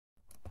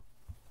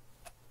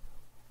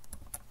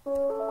Hi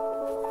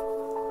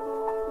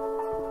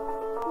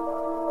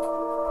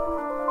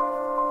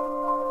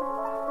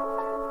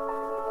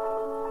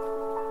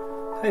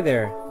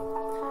there.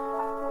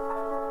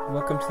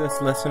 Welcome to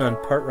this lesson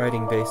on part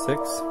writing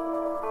basics.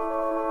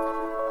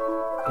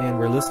 And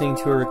we're listening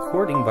to a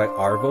recording by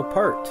Arvo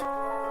Part.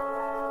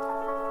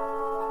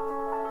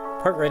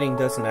 Part writing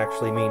doesn't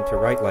actually mean to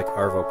write like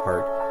Arvo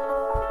Part,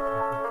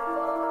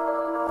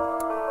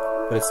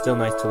 but it's still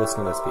nice to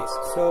listen to this piece.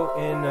 So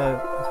in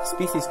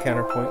species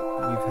counterpoint,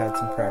 you've had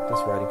some practice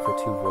writing for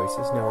 2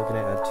 voices. Now we're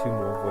going to add 2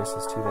 more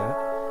voices to that,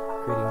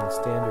 creating the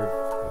standard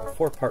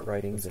 4-part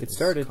writing that is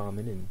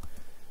common in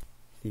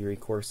theory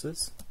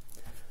courses.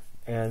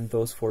 And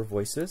those 4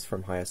 voices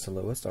from highest to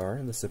lowest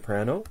are the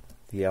soprano,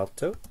 the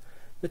alto,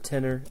 the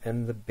tenor,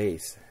 and the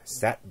bass,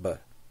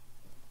 satba.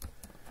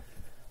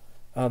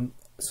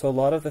 So a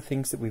lot of the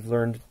things that we've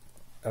learned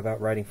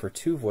about writing for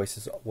 2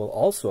 voices will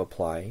also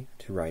apply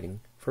to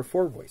writing for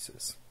 4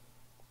 voices.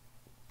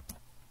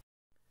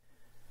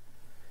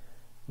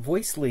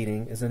 Voice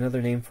leading is another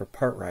name for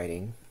part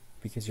writing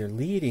because you're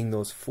leading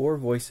those 4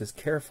 voices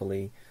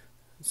carefully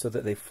so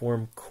that they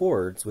form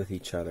chords with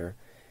each other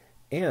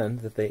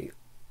and that they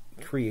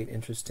create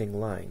interesting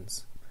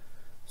lines.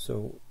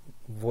 So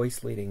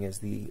voice leading is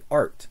the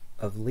art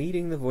of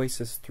leading the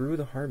voices through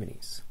the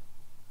harmonies.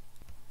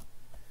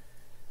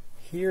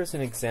 Here's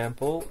an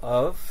example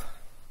of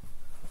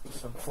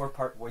some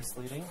 4-part voice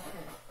leading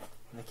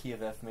in the key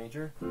of F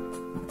major.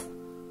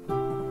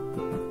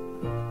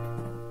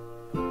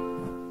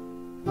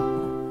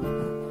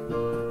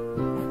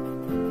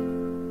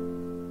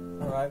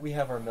 Alright, we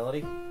have our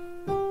melody,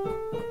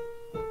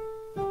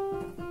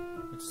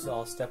 which is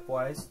all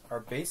stepwise.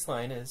 Our bass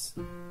line is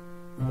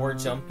more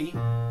jumpy,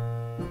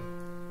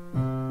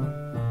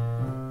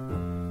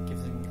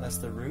 giving us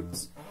the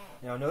roots.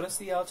 Now notice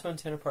the alto and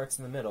tenor parts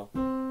in the middle.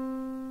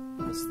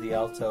 This is the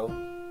alto,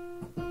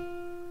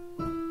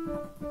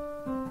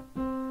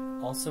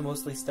 also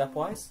mostly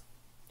stepwise,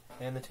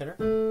 and the tenor.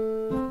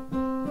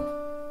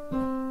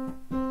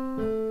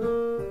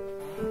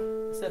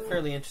 It's a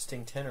fairly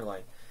interesting tenor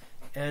line,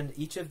 and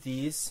each of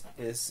these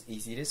is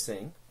easy to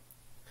sing.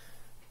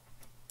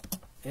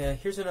 And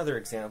here's another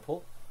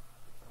example,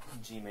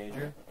 G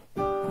major.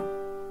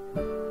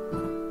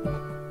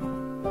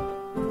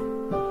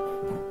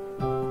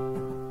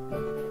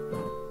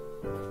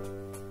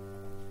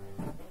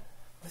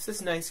 This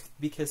is nice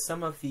because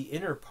some of the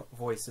inner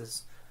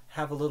voices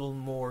have a little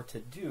more to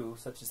do,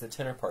 such as the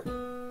tenor part.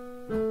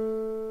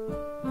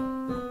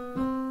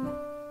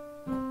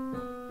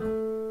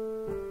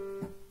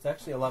 It's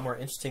actually a lot more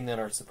interesting than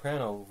our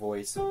soprano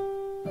voice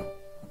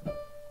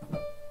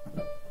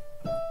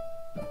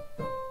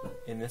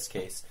in this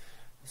case.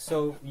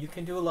 So you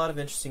can do a lot of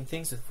interesting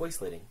things with voice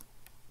leading.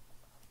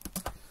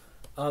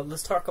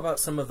 Let's talk about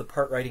some of the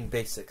part writing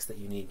basics that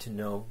you need to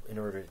know in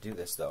order to do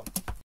this, though.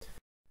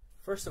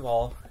 First of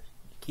all,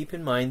 keep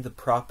in mind the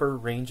proper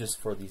ranges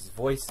for these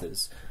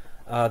voices.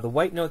 The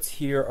white notes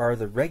here are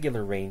the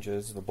regular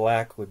ranges. The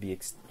black would be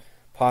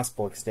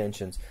possible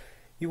extensions.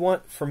 You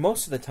want, for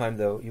most of the time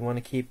though, you want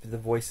to keep the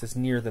voices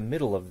near the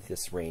middle of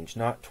this range,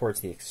 not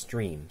towards the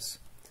extremes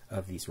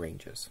of these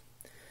ranges.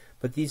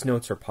 But these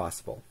notes are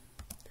possible.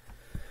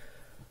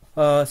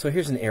 So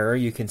here's an error.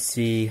 You can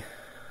see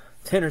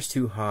tenor's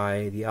too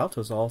high, the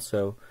alto's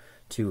also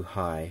too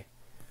high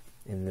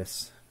in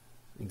this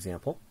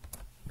example.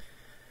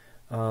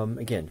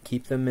 Again,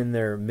 keep them in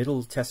their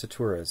middle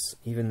tessituras.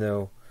 Even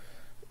though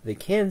they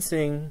can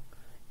sing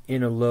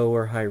in a low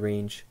or high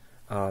range,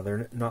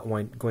 they're not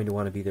going to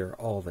want to be there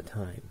all the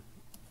time.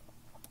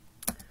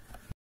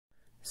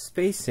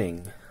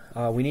 Spacing.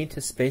 We need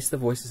to space the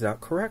voices out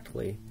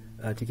correctly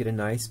to get a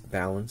nice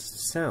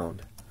balanced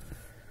sound.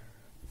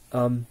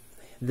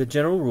 The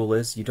general rule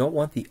is you don't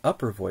want the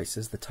upper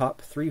voices, the top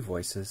 3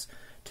 voices,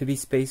 to be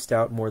spaced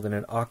out more than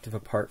an octave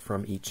apart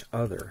from each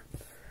other.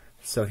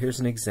 So here's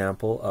an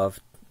example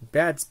of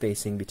bad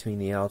spacing between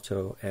the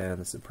alto and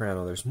the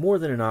soprano. There's more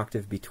than an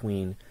octave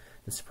between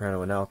the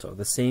soprano and alto.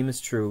 The same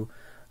is true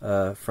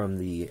from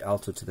the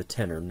alto to the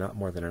tenor, not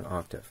more than an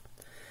octave.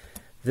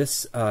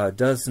 This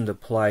doesn't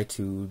apply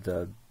to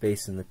the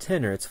bass and the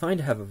tenor. It's fine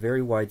to have a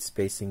very wide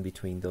spacing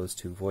between those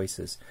 2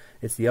 voices.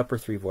 It's the upper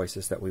 3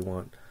 voices that we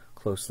want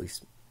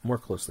more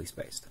closely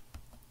spaced.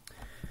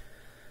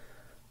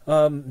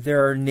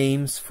 There are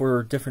names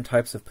for different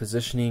types of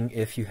positioning.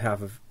 If you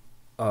have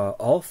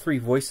all 3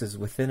 voices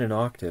within an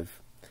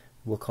octave,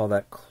 we'll call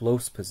that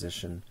close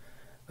position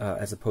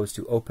as opposed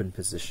to open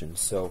position.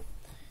 So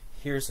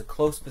here's a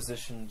close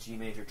position G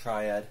major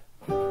triad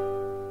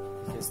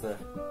because the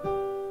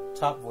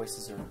top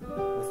voices are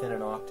within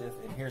an octave,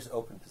 and here's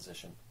open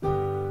position.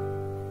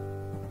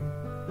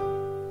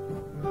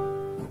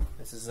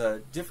 This is a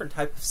different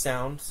type of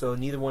sound, so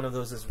neither one of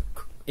those is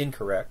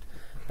incorrect.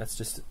 That's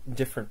just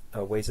different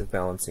ways of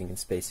balancing and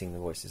spacing the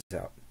voices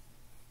out.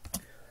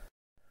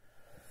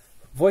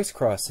 Voice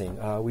crossing.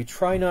 We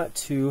try not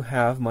to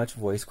have much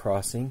voice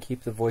crossing.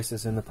 Keep the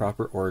voices in the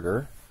proper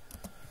order.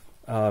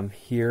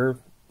 Here,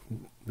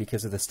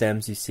 because of the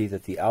stems, you see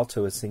that the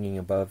alto is singing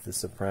above the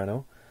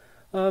soprano.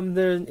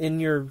 In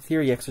your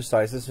theory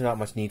exercises, there's not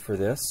much need for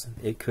this.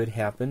 It could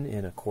happen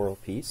in a choral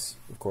piece,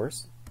 of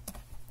course.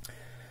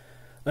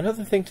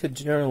 Another thing to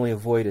generally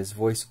avoid is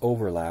voice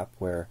overlap,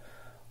 where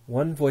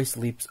one voice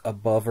leaps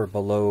above or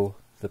below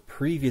the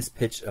previous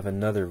pitch of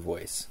another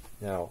voice.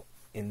 Now,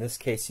 in this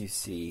case, you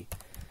see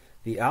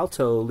the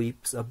alto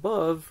leaps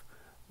above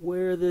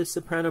where the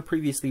soprano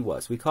previously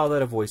was. We call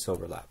that a voice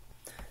overlap.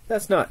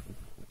 That's not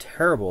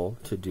terrible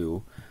to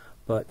do,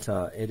 but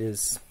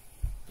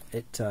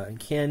it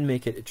can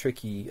make it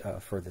tricky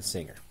for the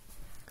singer.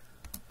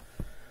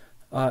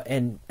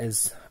 And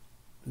as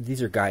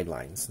these are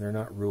guidelines, they're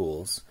not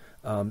rules.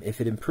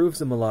 If it improves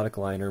the melodic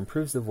line or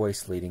improves the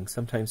voice leading,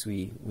 sometimes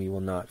we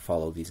will not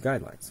follow these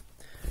guidelines.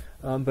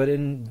 But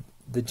in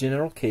the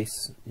general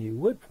case, you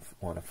would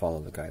want to follow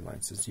the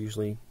guidelines. It's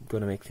usually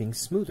going to make things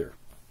smoother.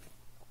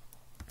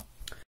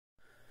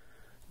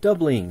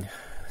 Doubling.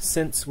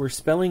 Since we're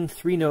spelling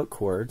 3-note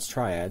chords,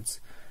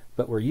 triads,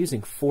 but we're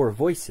using 4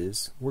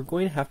 voices, we're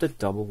going to have to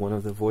double one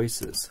of the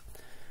voices.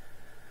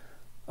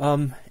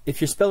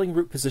 If you're spelling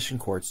root position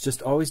chords,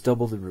 just always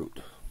double the root.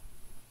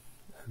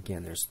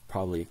 Again, there's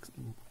probably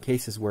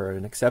cases where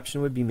an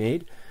exception would be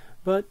made,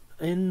 but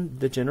in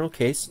the general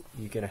case,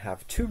 you're going to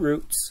have 2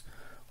 roots,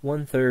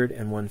 1/3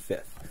 and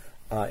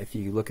 1/5. If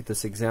you look at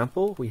this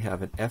example, we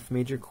have an F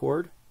major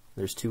chord,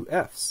 there's 2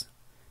 Fs.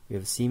 We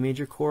have a C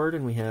major chord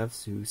and we have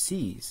 2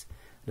 Cs.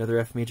 Another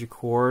F major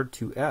chord,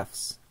 2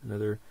 Fs.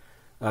 Another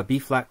B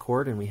flat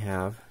chord and we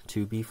have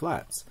 2 B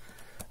flats.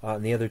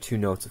 And the other 2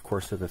 notes, of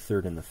course, are the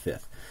 3rd and the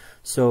 5th.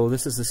 So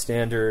this is the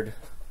standard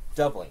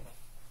doubling.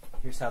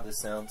 Here's how this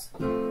sounds.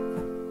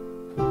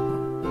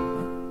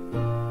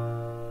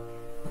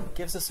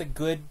 Gives us a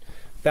good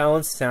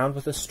balanced sound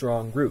with a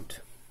strong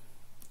root.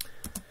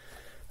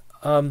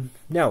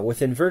 Now,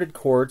 with inverted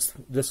chords,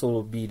 this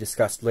will be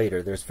discussed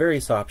later. There's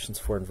various options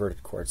for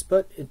inverted chords,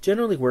 but it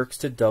generally works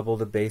to double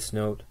the bass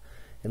note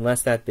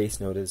unless that bass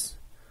note is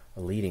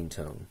a leading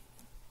tone.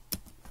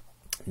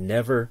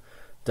 Never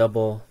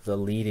double the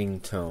leading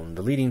tone.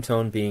 The leading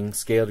tone being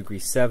scale degree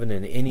 7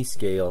 in any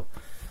scale.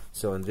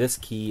 So in this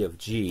key of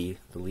G,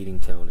 the leading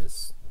tone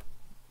is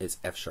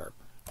F sharp.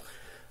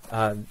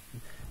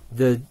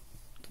 The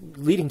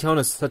leading tone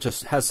has such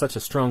a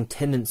strong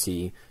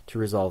tendency to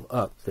resolve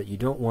up that you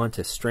don't want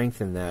to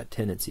strengthen that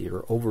tendency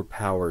or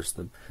overpowers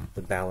the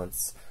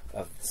balance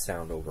of the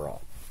sound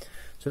overall.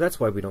 So that's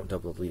why we don't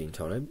double the leading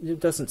tone. It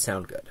doesn't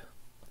sound good.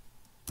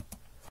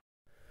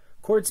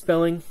 Chord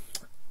spelling.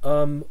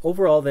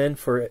 Overall then,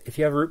 if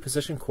you have a root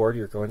position chord,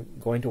 you're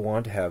going to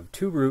want to have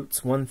 2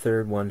 roots,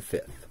 1/3,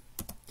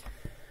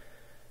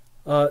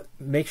 1/5.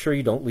 Make sure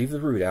you don't leave the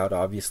root out,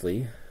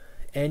 obviously.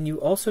 And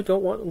you also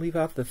don't want to leave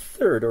out the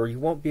 3rd, or you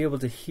won't be able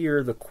to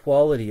hear the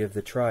quality of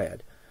the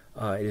triad.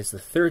 It is the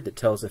 3rd that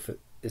tells if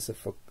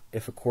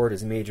a chord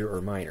is major or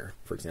minor,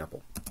 for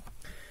example.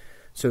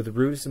 So the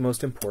root is the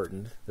most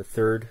important. The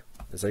 3rd,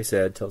 as I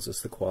said, tells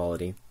us the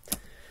quality.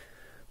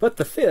 But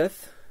the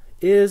 5th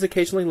is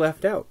occasionally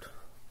left out.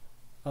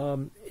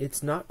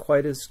 It's not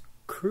quite as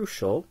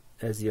crucial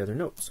as the other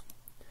notes.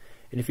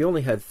 And if you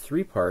only had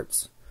 3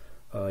 parts,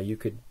 you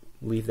could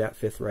leave that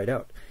 5th right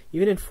out.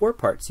 Even in 4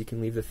 parts, you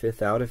can leave the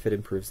 5th out if it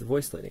improves the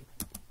voice leading.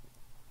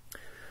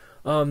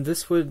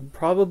 This would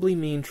probably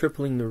mean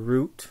tripling the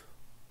root,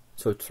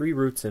 so 3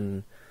 roots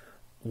and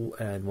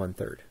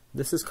 1/3.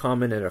 This is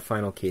common at a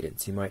final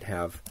cadence. You might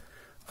have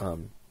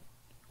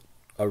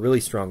a really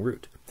strong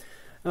root.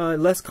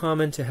 Less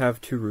common to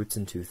have 2 roots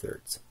and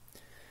 2/3.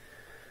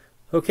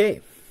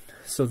 Okay,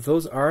 so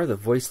those are the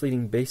voice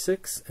leading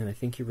basics, and I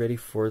think you're ready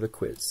for the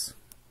quiz.